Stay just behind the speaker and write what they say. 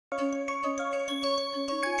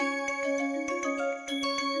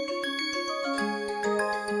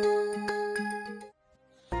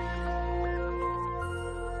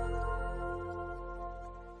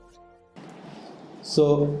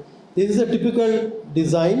So this is a typical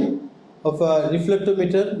design of a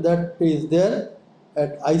reflectometer that is there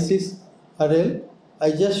at ISIS RL.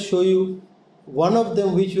 I just show you one of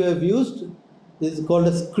them which we have used. This is called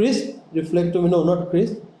as CRISP reflectometer. No, not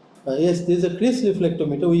CRISP. Yes, this is a CRISP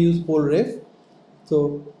reflectometer. We use pole ref.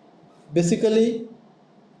 So basically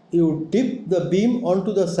you dip the beam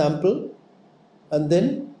onto the sample and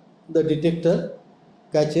then the detector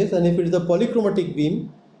catches. And if it is a polychromatic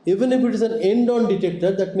beam, even if it is an end-on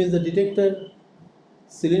detector, that means the detector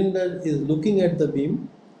cylinder is looking at the beam,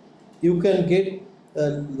 you can get a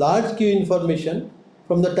large Q information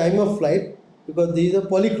from the time of flight, because this is a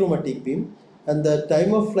polychromatic beam and the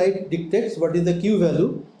time of flight dictates what is the Q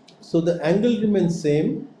value. So the angle remains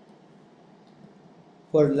same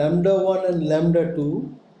for lambda 1 and lambda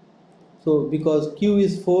 2. So because Q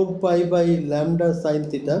is 4 pi by lambda sine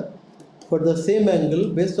theta, for the same angle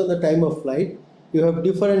based on the time of flight, you have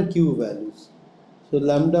different Q values. So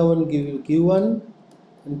lambda 1 give you Q1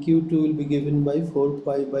 and Q2 will be given by 4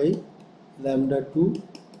 pi by lambda 2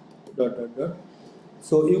 dot dot dot.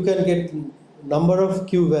 So you can get number of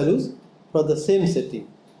Q values for the same setting.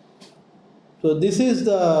 So this is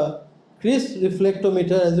the CRISP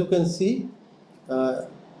reflectometer. As you can see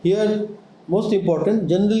here, most important,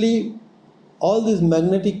 generally all these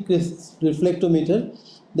magnetic reflectometer,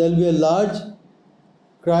 there will be a large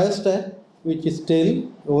cryostat which is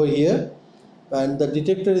tail over here, and the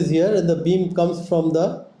detector is here, and the beam comes from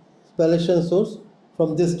the spallation source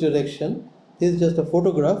from this direction. This is just a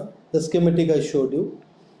photograph, the schematic I showed you.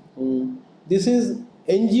 This is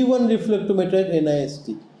NG1 reflectometer at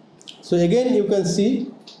NIST. So again you can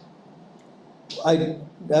see,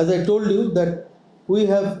 as I told you, that we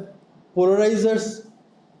have polarizers,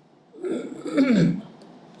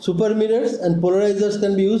 supermirrors, and polarizers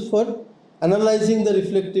can be used for analyzing the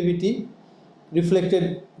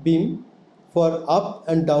reflected beam for up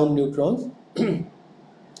and down neutrons.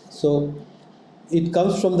 So it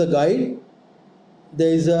comes from the guide.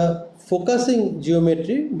 There is a focusing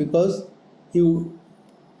geometry, because you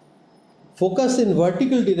focus in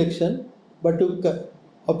vertical direction but to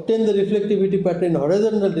obtain the reflectivity pattern in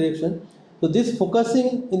horizontal direction. So this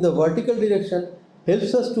focusing in the vertical direction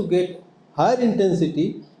helps us to get higher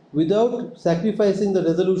intensity without sacrificing the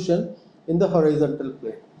resolution in the horizontal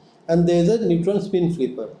plane. And there is a neutron spin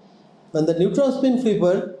flipper, and the neutron spin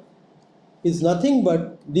flipper is nothing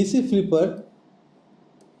but DC flipper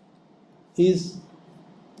is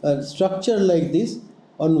a structure like this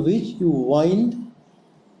on which you wind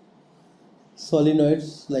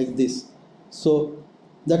solenoids like this. So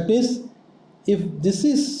that means if this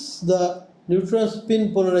is the neutron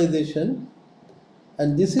spin polarization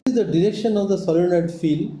and this is the direction of the solenoid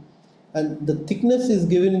field, and the thickness is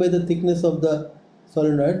given by the thickness of the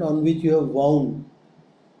solenoid on which you have wound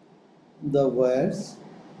the wires.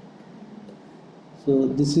 So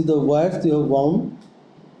this is the wires you have wound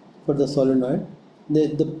for the solenoid.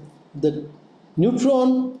 The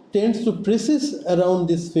neutron tends to precede around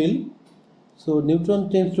this field. So neutron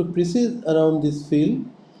tends to precede around this field,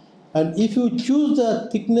 and if you choose the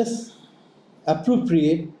thickness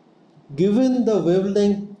appropriate given the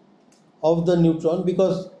wavelength of the neutron,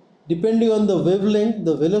 because depending on the wavelength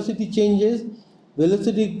the velocity changes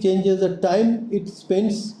the time it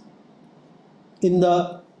spends in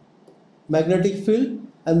the magnetic field,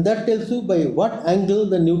 and that tells you by what angle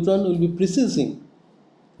the neutron will be preceding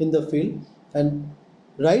in the field. And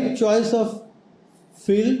right choice of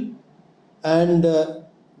field and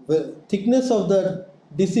thickness of the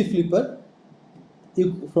DC flipper,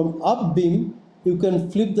 from up beam you can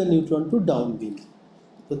flip the neutron to down beam.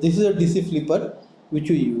 So this is a DC flipper which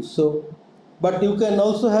we use. So but you can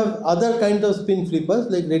also have other kind of spin flippers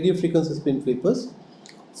like radio frequency spin flippers.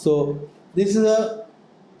 So this is a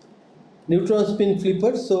neutron spin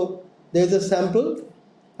flipper. So there is a sample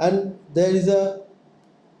and there is a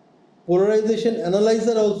polarization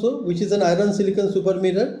analyzer also, which is an iron silicon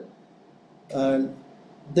supermirror, and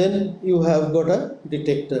then you have got a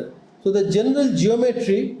detector. So the general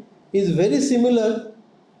geometry is very similar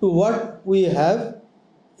to what we have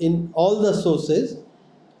in all the sources.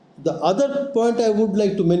 The other point I would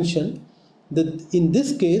like to mention, that in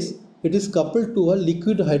this case it is coupled to a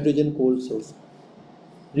liquid hydrogen cold source.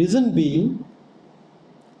 Reason being,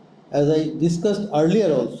 as I discussed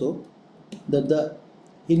earlier also, that the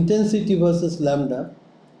intensity versus lambda,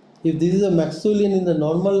 if this is a Maxwellian in the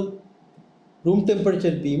normal room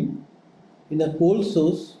temperature beam, in a cold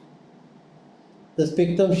source the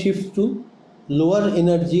spectrum shifts to lower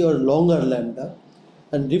energy or longer lambda,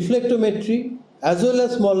 and reflectometry as well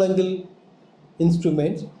as small angle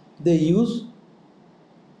instruments, they use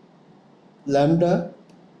lambda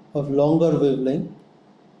of longer wavelength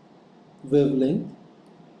wavelength,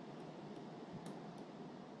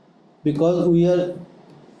 because we are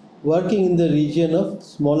working in the region of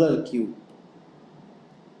smaller q,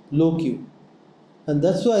 low q, and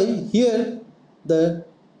that's why here the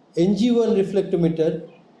Ng1 reflectometer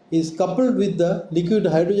is coupled with the liquid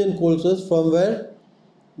hydrogen cold source from where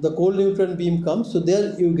the cold neutron beam comes. So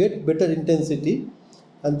there you get better intensity,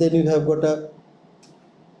 and then you have got a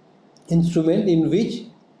instrument in which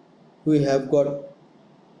we have got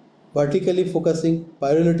vertically focusing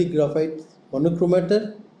pyrolytic graphite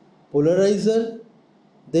monochromator, polarizer,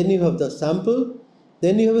 then you have the sample,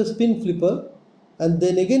 then you have a spin flipper, and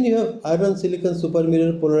then again you have iron silicon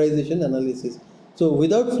supermirror polarization analysis. So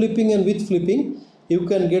without flipping and with flipping, you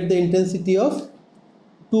can get the intensity of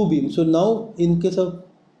two beams. So now in case of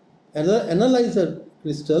analyzer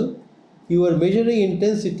crystal, you are measuring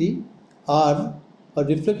intensity R, or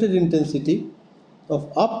reflected intensity of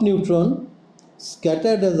up neutron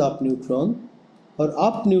scattered as up neutron, or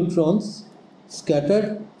up neutrons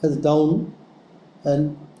scattered as down,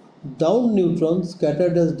 and down neutrons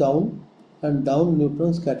scattered as down, and down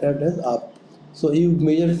neutrons scattered as up. So you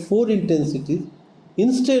measure 4 intensities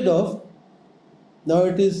instead of, now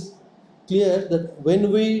it is clear that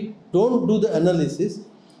when we don't do the analysis,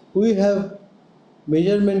 we have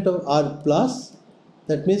measurement of R plus,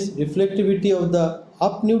 that means reflectivity of the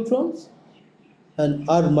up neutrons, and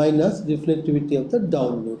R minus, reflectivity of the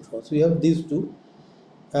down neutrons. We have these two,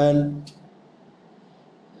 and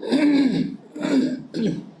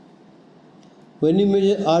when you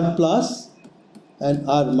measure R plus and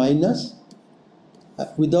R minus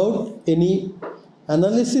without any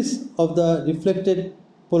analysis of the reflected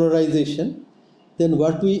polarization, then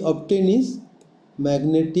what we obtain is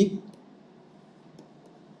magnetic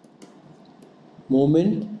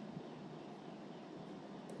moment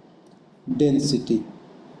density.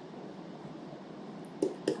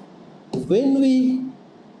 When we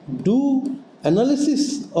do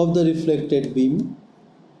analysis of the reflected beam,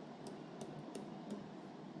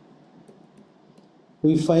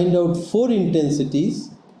 we find out 4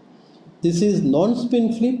 intensities. This is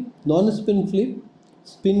non-spin flip, non-spin flip,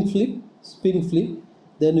 spin flip, spin flip.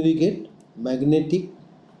 Then we get magnetic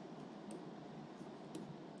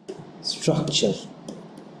structure.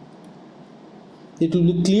 It will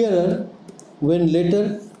be clearer when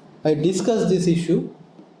later I discuss this issue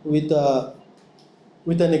with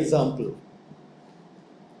an example.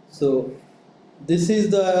 So this is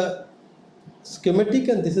the schematic,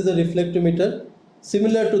 and this is the reflectometer,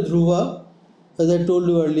 similar to Dhruva, as I told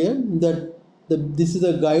you earlier, that this is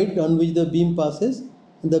a guide on which the beam passes,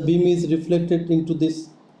 and the beam is reflected into this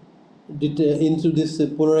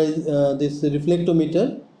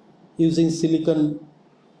reflectometer using silicon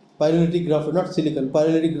pyrolytic graphite, not silicon,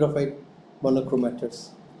 pyrolytic graphite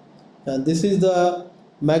monochromators. And this is the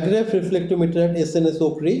MAGREF reflectometer at SNS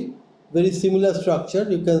Oak Ridge. Very similar structure,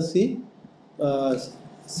 you can see,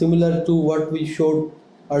 similar to what we showed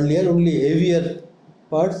earlier, only heavier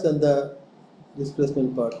parts and the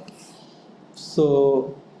displacement part.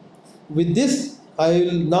 So with this, I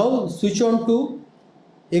will now switch on to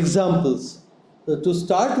examples. So to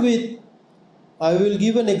start with, I will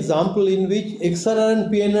give an example in which XRR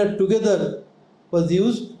and PNR together was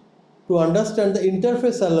used to understand the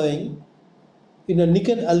interface alloying in a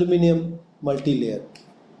nickel aluminum multilayer.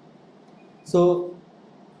 So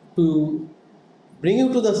to bring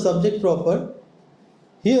you to the subject proper,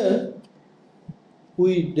 here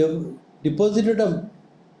we deposited a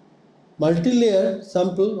multilayer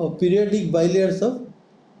sample of periodic bilayers of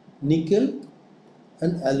nickel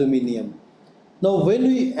and aluminium. Now when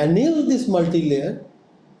we anneal this multilayer,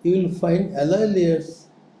 you will find alloy layers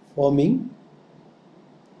forming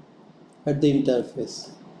at the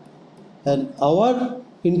interface, and our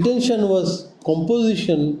intention was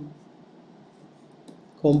composition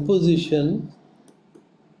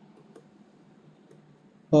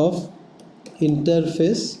of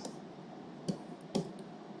interface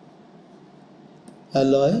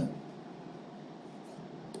alloy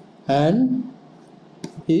and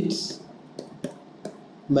its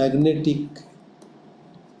magnetic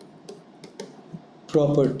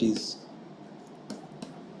properties.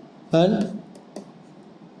 And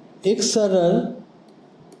XRR,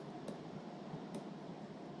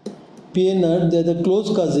 PNR, they are the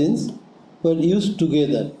close cousins, were used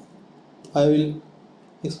together. I will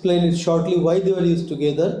explain it shortly why they were used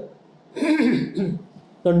together.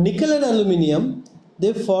 Now nickel and aluminium,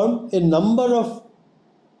 they form a number of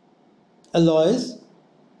alloys,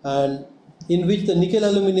 and in which the nickel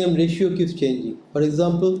aluminium ratio keeps changing. For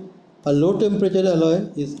example, a low temperature alloy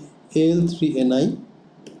is Al3Ni.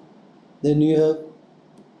 Then you have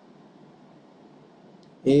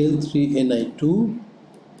Al3Ni2,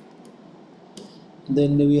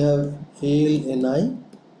 then we have AlNi, and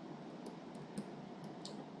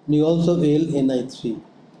we also have AlNi3.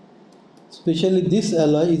 Especially this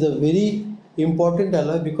alloy is a very important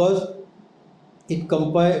alloy because it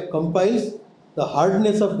compiles the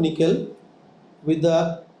hardness of nickel with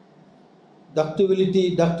the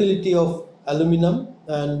ductility of aluminum,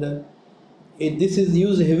 and this is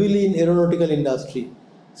used heavily in aeronautical industry.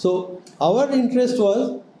 So our interest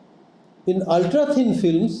was in ultra thin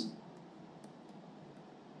films,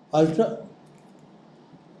 ultra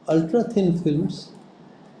thin films.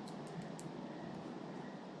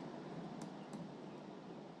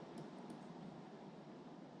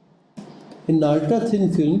 In ultra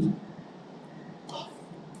thin films,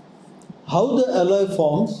 how the alloy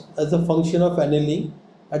forms as a function of annealing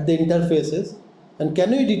at the interfaces, and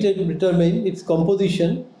can we determine its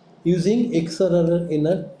composition using XRR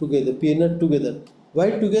inner together, PNR together.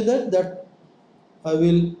 Why together? That I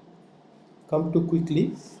will come to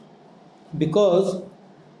quickly, because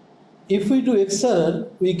if we do XRR,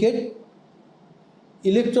 we get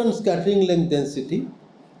electron scattering length density,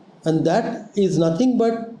 and that is nothing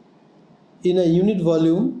but in a unit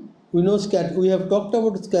volume. We know we have talked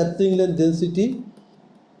about scattering length density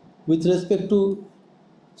with respect to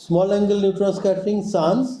small angle neutron scattering,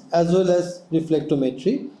 SANS, as well as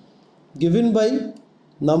reflectometry, given by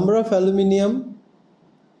number of aluminium,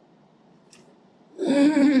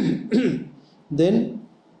 then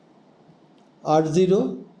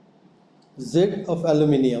R0 Z of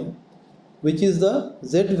aluminium, which is the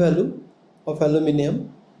Z value of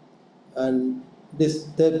aluminium, and this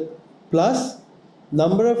the plus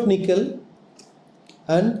number of nickel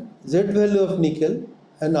and Z value of nickel,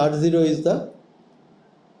 and R0 is the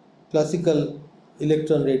classical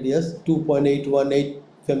electron radius 2.818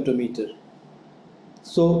 femtometer.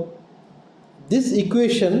 So this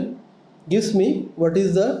equation gives me what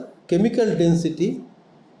is the chemical density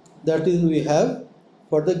that is we have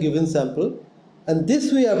for the given sample, and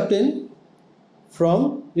this we obtain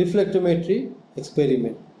from reflectometry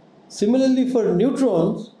experiment. Similarly, for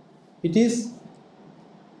neutrons, it is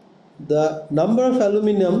the number of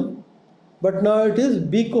aluminum, but now it is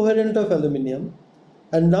B coherent of aluminum,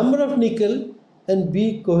 and number of nickel and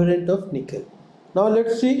B coherent of nickel. Now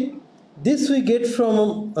let's see, this we get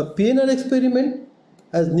from a PNR experiment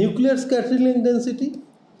as nuclear scattering length density,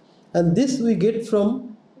 and this we get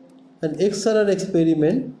from an XRR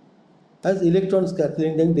experiment as electron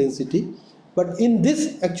scattering length density. But in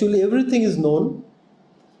this actually everything is known: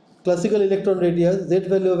 classical electron radius, Z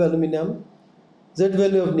value of aluminum, Z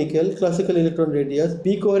value of nickel, classical electron radius,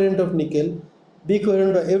 B coherent of nickel, B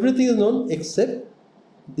coherent of everything is known except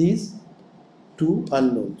these two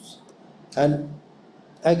unknowns. And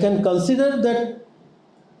I can consider that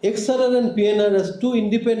XRR and PNR as two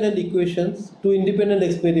independent equations, two independent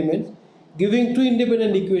experiments, giving two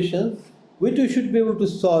independent equations which we should be able to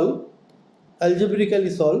solve, algebraically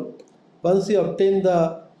solve, once we obtain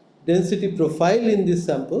the density profile in these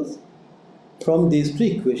samples from these two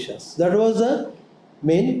equations. That was the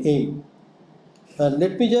main aim. And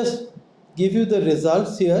let me just give you the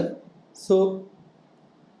results here. So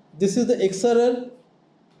this is the XRR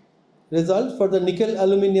result for the nickel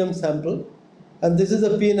aluminium sample, and this is the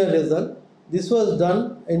PNR result. This was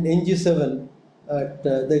done in NG7 at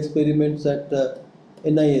the experiments at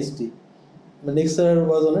NIST. The XRR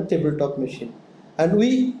was on a tabletop machine, and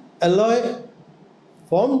we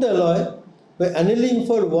formed the alloy by annealing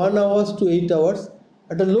for 1 hour to 8 hours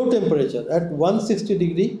at a low temperature at 160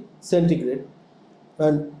 degree centigrade.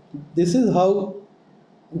 And this is how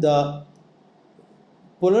the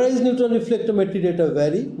polarized neutron reflectometry data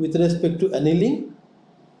vary with respect to annealing,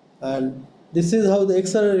 and this is how the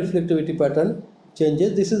XRR reflectivity pattern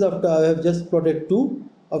changes. This is after I have just plotted 2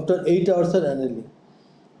 after 8 hours of annealing.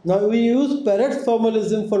 Now we use Parrott's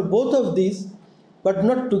formalism for both of these, but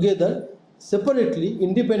not together, separately,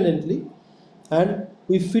 independently, and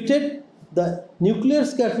we fitted the nuclear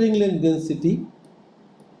scattering length density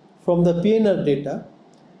from the PNR data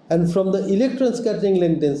and from the electron scattering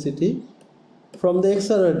length density from the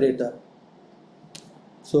XRR data.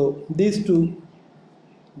 So these two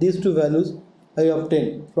values I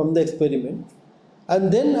obtained from the experiment,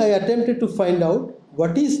 and then I attempted to find out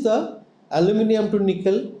what is the aluminum to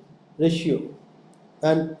nickel ratio,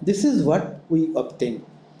 and this is what we obtained.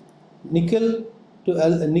 Number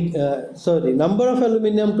of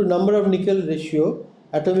aluminum to number of nickel ratio,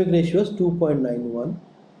 atomic ratio is 2.91.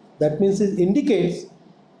 That means it indicates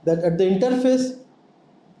that at the interface,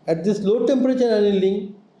 at this low temperature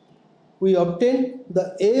annealing, we obtained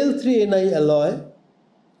the Al3Ni alloy,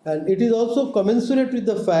 and it is also commensurate with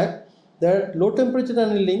the fact that low temperature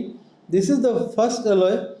annealing, this is the first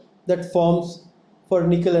alloy that forms for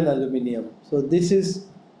nickel and aluminium. So this is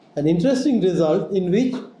an interesting result in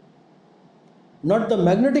which not the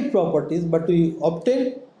magnetic properties, but we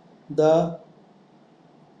obtain the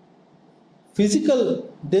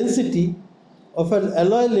physical density of an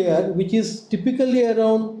alloy layer which is typically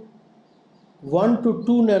around 1 to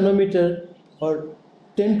 2 nanometer or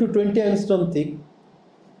 10 to 20 angstrom thick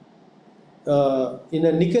in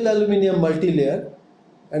a nickel aluminium multilayer,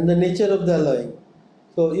 and the nature of the alloying.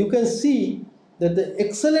 So you can see that the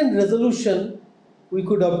excellent resolution we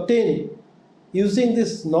could obtain using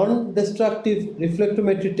this non-destructive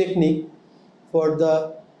reflectometry technique for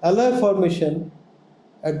the alloy formation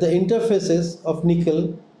at the interfaces of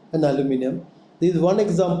nickel and aluminium. This is one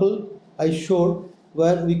example I showed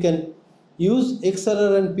where we can use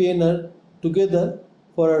XRR and PNR together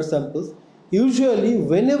for our samples. Usually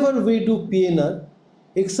whenever we do PNR,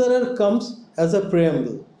 XRR comes as a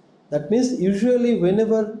preamble. That means usually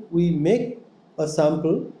whenever we make a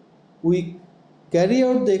sample, we carry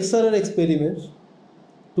out the XRR experiments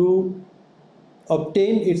to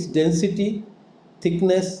obtain its density,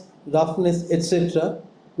 thickness, roughness, etc.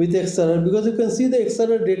 with XRR, because you can see the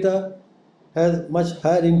XRR data has much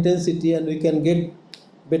higher intensity and we can get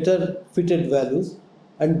better fitted values,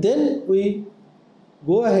 and then we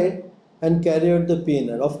go ahead and carry out the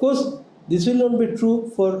PNR. Of course, this will not be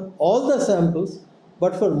true for all the samples,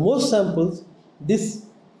 but for most samples, this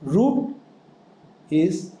route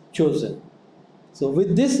is chosen. So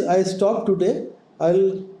with this, I stop today. I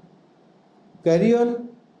will carry on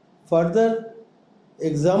further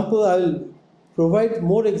example. I will provide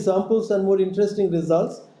more examples and more interesting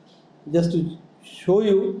results just to show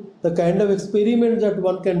you the kind of experiments that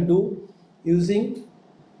one can do using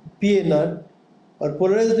PNR or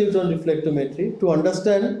polarized neutron reflectometry to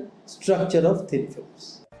understand structure of thin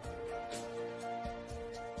films.